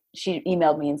she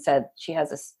emailed me and said she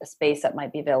has a space that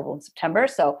might be available in September.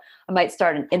 So I might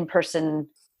start an in-person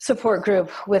support group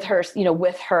with her, you know,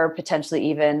 with her potentially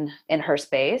even in her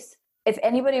space. If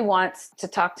anybody wants to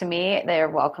talk to me, they're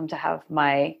welcome to have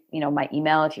my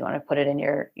email if you want to put it in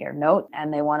your note,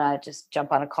 and they want to just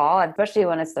jump on a call, especially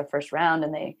when it's their first round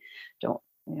and they don't,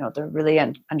 you know, they're really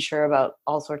unsure about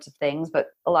all sorts of things. But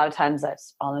a lot of times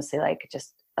that's honestly like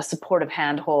just a supportive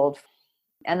handhold.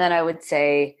 And then I would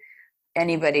say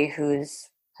anybody who's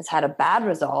has had a bad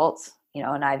result, an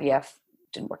IVF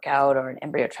didn't work out or an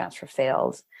embryo transfer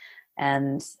failed,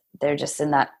 and they're just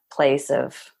in that place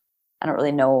of, I don't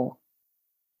really know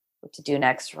what to do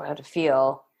next or how to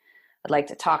feel. I'd like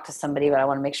to talk to somebody, but I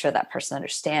want to make sure that person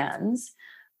understands.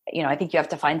 I think you have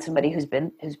to find somebody who's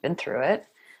been through it.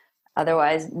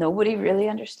 Otherwise, nobody really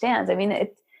understands. I mean,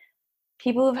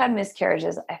 people who've had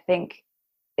miscarriages, I think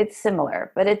it's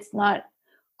similar, but it's not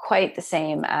quite the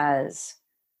same as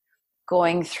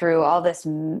going through all this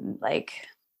like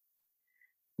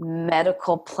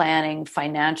medical planning,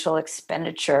 financial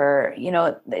expenditure.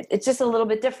 It's just a little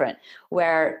bit different,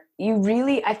 where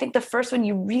I think the first one,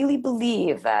 you really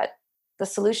believe that the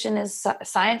solution is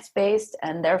science-based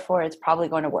and therefore it's probably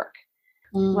going to work.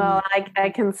 Well, I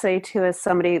can say too, as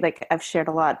somebody, like I've shared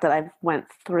a lot, that I've went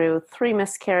through 3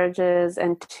 miscarriages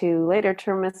and 2 later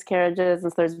term miscarriages.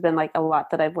 And so there's been like a lot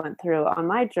that I've went through on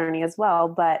my journey as well.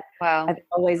 But Wow. I've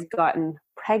always gotten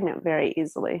pregnant very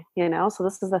easily, So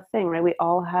this is the thing, right? We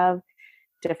all have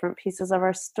different pieces of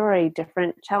our story,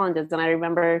 different challenges. And I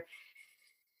remember,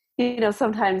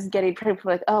 sometimes getting pregnant,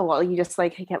 people are like, oh, well, you just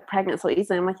like get pregnant so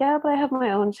easily. I'm like, yeah, but I have my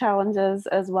own challenges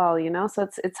as well, So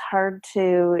it's hard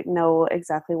to know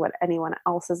exactly what anyone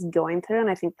else is going through. And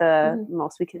I think the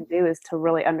most we can do is to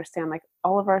really understand, like,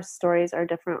 all of our stories are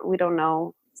different. We don't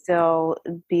know. Still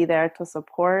be there to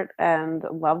support and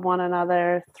love one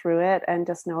another through it, and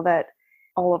just know that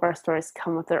all of our stories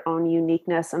come with their own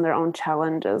uniqueness and their own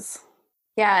challenges.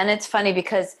 Yeah, and it's funny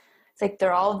because it's like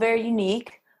they're all very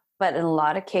unique. But in a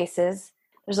lot of cases,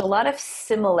 there's a lot of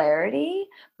similarity,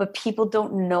 but people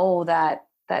don't know that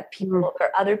people or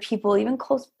other people, even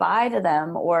close by to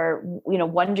them, or,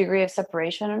 1 degree of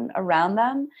separation around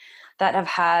them, that have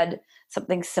had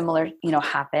something similar,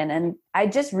 happen. And I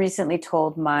just recently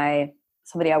told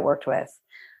somebody I worked with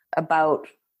about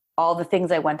all the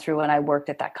things I went through when I worked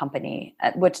at that company,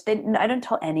 which I didn't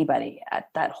tell anybody at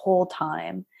that whole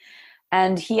time.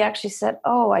 And he actually said,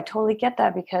 oh, I totally get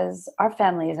that, because our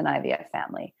family is an IVF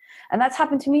family. And that's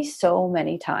happened to me so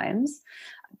many times.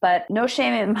 But no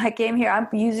shame in my game here. I'm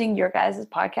using your guys'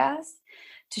 podcast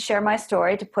to share my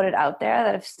story, to put it out there,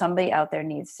 that if somebody out there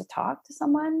needs to talk to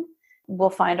someone, we'll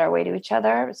find our way to each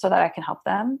other so that I can help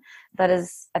them. That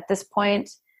is, at this point,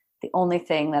 the only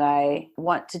thing that I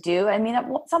want to do. I mean, at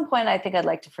some point, I think I'd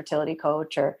like to fertility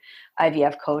coach or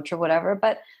IVF coach or whatever,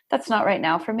 but that's not right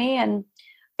now for me. And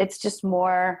it's just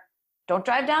more, don't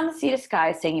drive down the sea to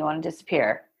sky saying you want to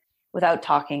disappear without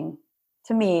talking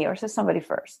to me or to somebody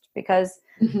first, because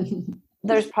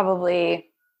there's probably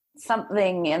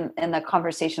something in the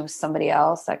conversation with somebody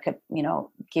else that could,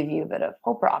 give you a bit of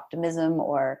hope or optimism.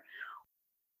 Or,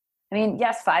 I mean,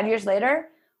 yes, 5 years later,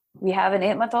 we have an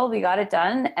 8-month-old, we got it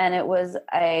done. And it was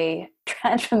a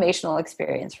transformational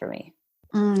experience for me.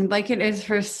 Like it is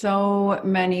for so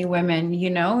many women,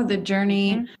 the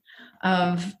journey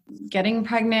of getting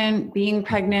pregnant, being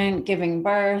pregnant, giving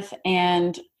birth,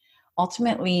 and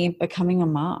ultimately becoming a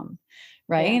mom,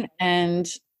 right? Yeah. And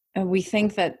we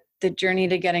think that the journey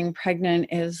to getting pregnant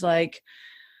is like,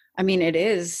 I mean, it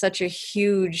is such a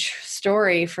huge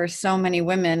story for so many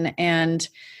women, and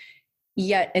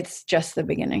yet it's just the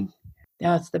beginning.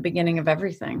 It's the beginning of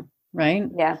everything, right?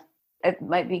 Yeah. It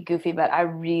might be goofy, but I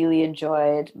really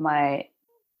enjoyed my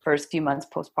first few months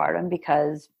postpartum,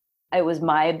 because it was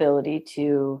my ability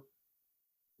to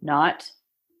not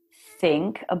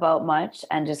think about much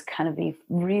and just kind of be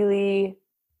really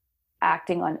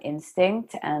acting on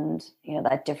instinct and,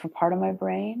 that different part of my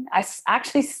brain. I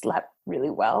actually slept really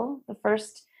well the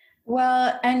first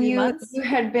and you months. You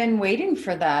had been waiting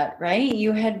for that, right?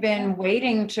 You had been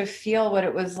waiting to feel what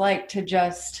it was like to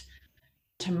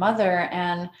mother.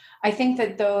 And I think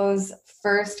that those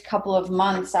first couple of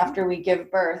months after we give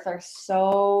birth are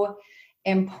so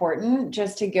important,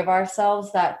 just to give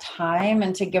ourselves that time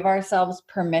and to give ourselves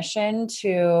permission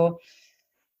to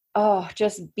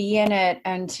just be in it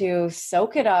and to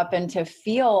soak it up and to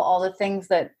feel all the things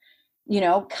that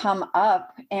come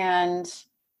up. And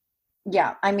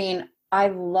I mean, I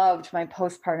loved my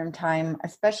postpartum time,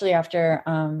 especially after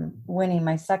winning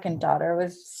my second daughter. It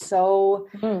was so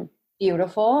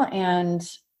beautiful and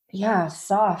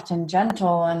soft and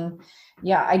gentle. And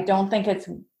I don't think it's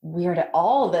weird at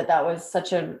all that was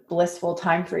such a blissful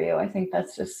time for you. I think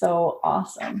that's just so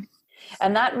awesome.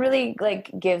 And that really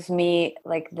gives me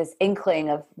this inkling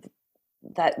of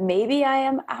that maybe I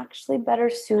am actually better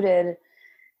suited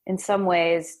in some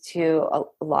ways to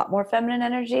a lot more feminine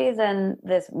energy than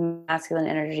this masculine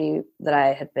energy that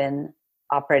I had been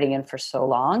operating in for so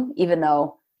long, even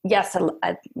though, yes,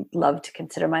 I'd love to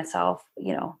consider myself,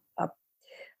 a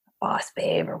boss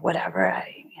babe or whatever,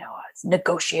 a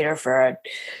negotiator for a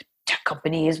tech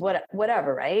companies,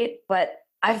 whatever, right? But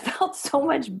I felt so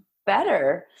much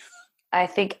better, I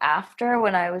think, after,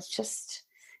 when I was just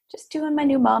doing my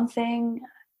new mom thing.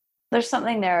 There's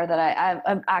something there that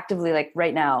I'm actively, like,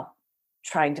 right now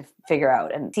trying to figure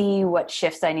out and see what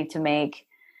shifts I need to make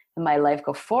in my life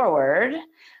go forward.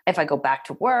 If I go back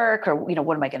to work, or,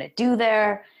 what am I going to do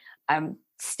there? I'm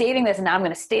stating this, and now I'm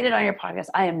going to state it on your podcast.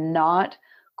 I am not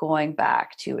going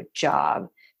back to a job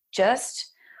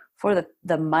just for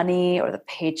the money or the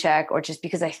paycheck, or just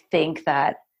because I think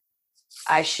that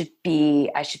I should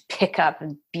pick up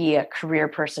and be a career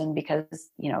person because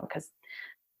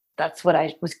that's what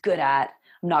I was good at.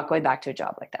 I'm not going back to a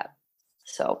job like that.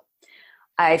 So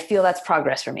I feel that's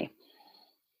progress for me.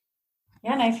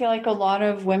 Yeah, and I feel like a lot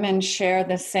of women share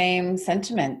the same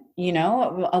sentiment. A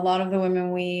lot of the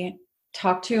women we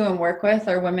talk to and work with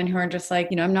are women who are just like,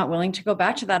 I'm not willing to go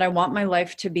back to that. I want my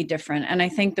life to be different. And I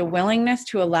think the willingness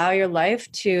to allow your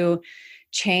life to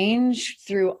change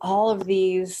through all of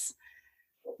these,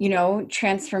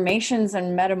 transformations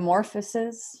and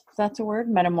metamorphoses, if that's a word,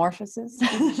 metamorphoses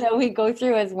that we go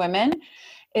through as women,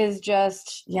 is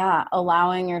just,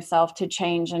 allowing yourself to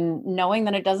change and knowing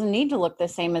that it doesn't need to look the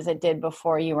same as it did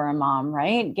before you were a mom,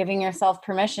 right? Giving yourself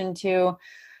permission to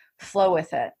flow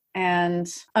with it.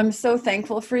 And I'm so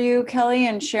thankful for you, Kelly,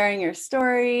 and sharing your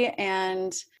story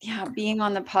and being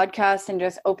on the podcast and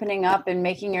just opening up and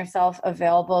making yourself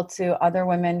available to other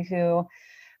women who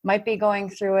might be going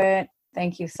through it.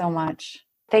 Thank you so much.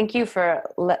 Thank you for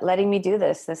letting me do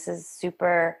this. This is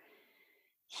super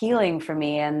healing for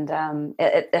me. And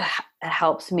it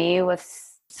helps me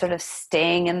with sort of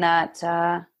staying in that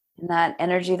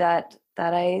energy that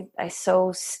I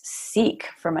so seek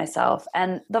for myself.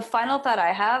 And the final thought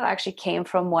I have actually came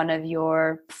from one of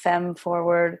your Femme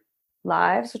Forward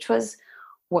lives, which was,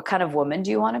 what kind of woman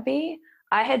do you want to be?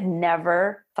 I had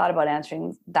never thought about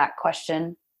answering that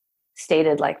question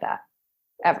stated like that,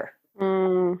 ever.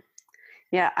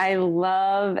 Yeah, I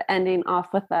love ending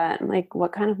off with that. Like,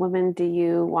 what kind of woman do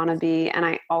you want to be? And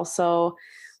I also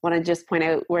want to just point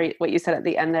out what you said at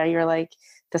the end there. You're like,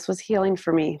 this was healing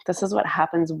for me. This is what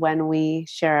happens when we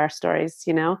share our stories, It's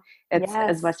Yes.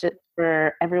 as much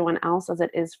for everyone else as it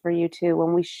is for you too.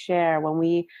 When we share, when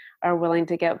we are willing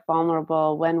to get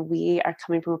vulnerable, when we are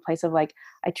coming from a place of like,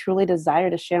 I truly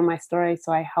desire to share my story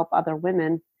so I help other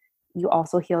women, you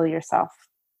also heal yourself.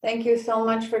 Thank you so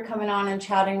much for coming on and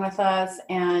chatting with us.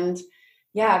 And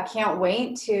can't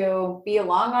wait to be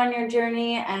along on your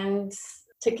journey and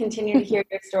to continue to hear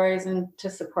your stories and to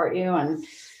support you. And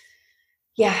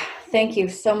thank you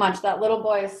so much. That little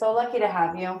boy is so lucky to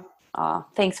have you. Aw,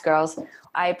 thanks, girls.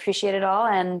 I appreciate it all.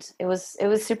 And it was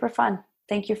super fun.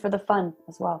 Thank you for the fun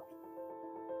as well.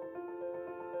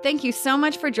 Thank you so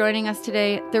much for joining us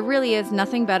today. There really is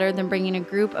nothing better than bringing a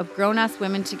group of grown-ass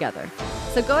women together.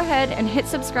 So go ahead and hit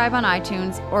subscribe on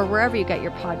iTunes or wherever you get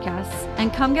your podcasts,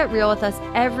 and come get real with us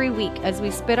every week as we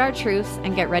spit our truths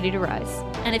and get ready to rise.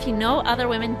 And if you know other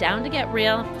women down to get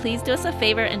real, please do us a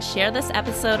favor and share this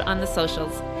episode on the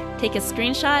socials. Take a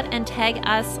screenshot and tag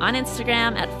us on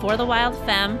Instagram at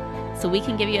ForTheWildFemme so we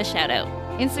can give you a shout out.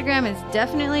 Instagram is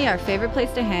definitely our favorite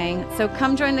place to hang, so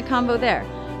come join the combo there.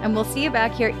 And we'll see you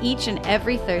back here each and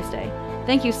every Thursday.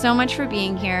 Thank you so much for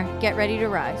being here. Get ready to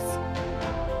rise.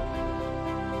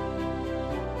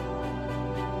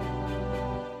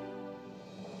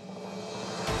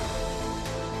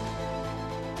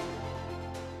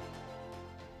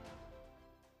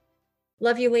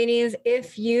 Love you, ladies.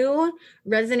 If you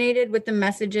resonated with the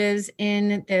messages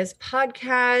in this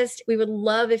podcast, we would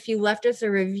love if you left us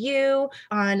a review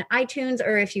on iTunes,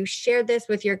 or if you shared this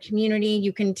with your community.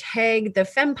 You can tag the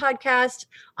Femme Podcast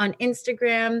on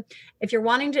Instagram. If you're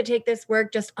wanting to take this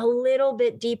work just a little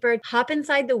bit deeper, hop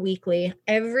inside the weekly.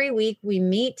 Every week we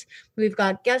meet. We've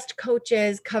got guest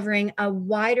coaches covering a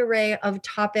wide array of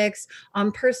topics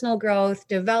on personal growth,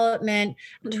 development,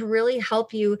 to really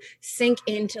help you sink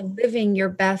into living your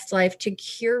best life, to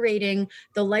curating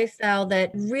the lifestyle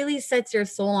that really sets your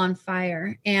soul on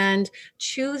fire. And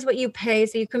choose what you pay.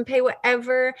 So you can pay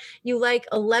whatever you like,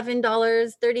 $11,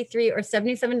 $33, or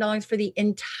 $77 for the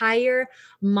entire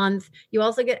month. You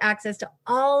also get access to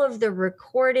all of the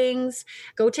recordings.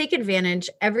 Go take advantage.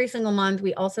 Every single month,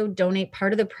 we also donate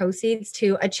part of the proceeds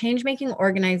to a change-making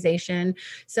organization.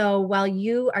 So while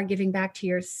you are giving back to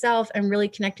yourself and really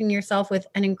connecting yourself with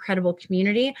an incredible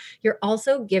community, you're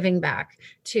also giving back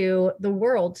to the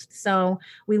world. So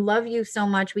we love you so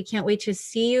much. We can't wait to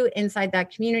see you inside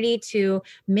that community, to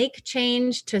make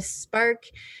change, to spark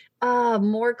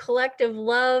more collective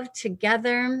love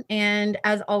together. And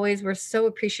as always, we're so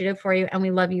appreciative for you and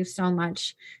we love you so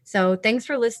much. So thanks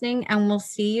for listening, and we'll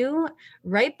see you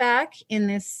right back in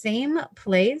this same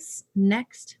place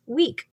next week.